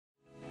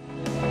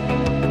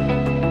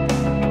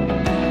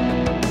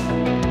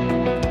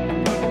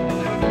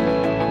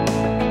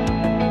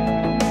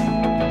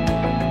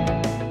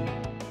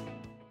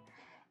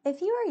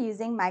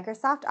using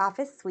Microsoft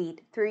Office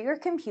Suite through your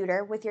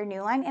computer with your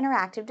Newline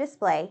interactive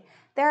display,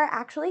 there are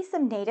actually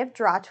some native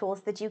draw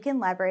tools that you can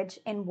leverage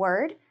in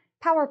Word,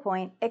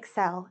 PowerPoint,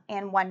 Excel,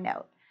 and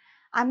OneNote.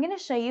 I'm going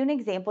to show you an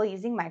example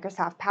using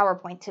Microsoft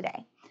PowerPoint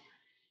today.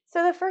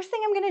 So the first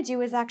thing I'm going to do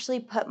is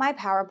actually put my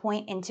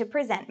PowerPoint into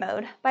present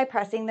mode by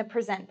pressing the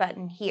present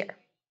button here.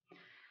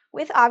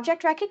 With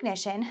object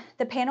recognition,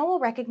 the panel will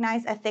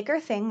recognize a thicker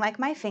thing like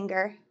my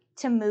finger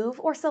to move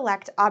or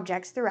select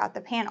objects throughout the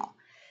panel.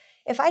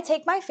 If I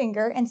take my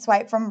finger and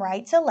swipe from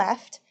right to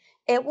left,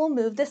 it will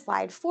move the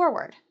slide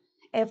forward.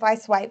 If I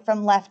swipe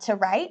from left to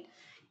right,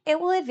 it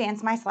will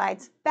advance my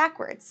slides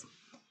backwards.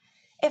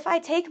 If I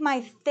take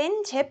my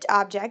thin-tipped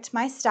object,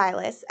 my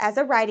stylus, as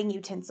a writing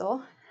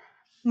utensil,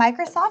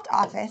 Microsoft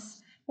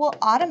Office will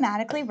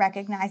automatically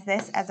recognize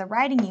this as a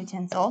writing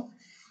utensil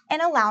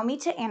and allow me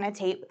to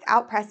annotate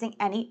without pressing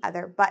any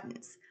other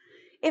buttons.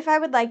 If I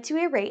would like to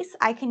erase,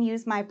 I can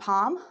use my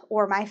palm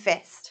or my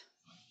fist.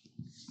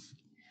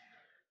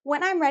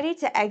 When I'm ready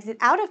to exit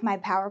out of my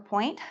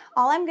PowerPoint,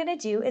 all I'm going to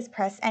do is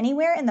press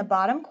anywhere in the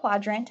bottom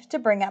quadrant to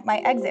bring up my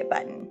exit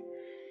button.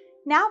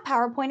 Now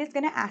PowerPoint is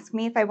going to ask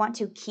me if I want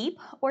to keep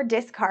or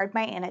discard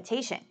my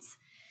annotations.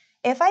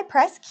 If I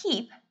press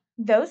keep,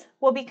 those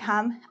will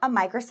become a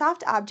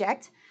Microsoft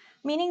object,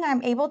 meaning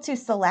I'm able to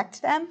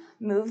select them,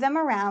 move them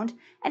around,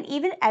 and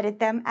even edit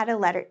them at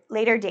a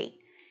later date.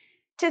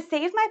 To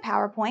save my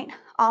PowerPoint,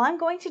 all I'm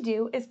going to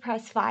do is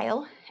press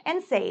File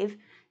and Save,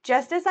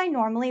 just as I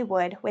normally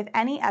would with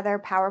any other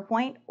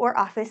PowerPoint or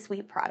Office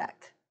Suite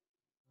product.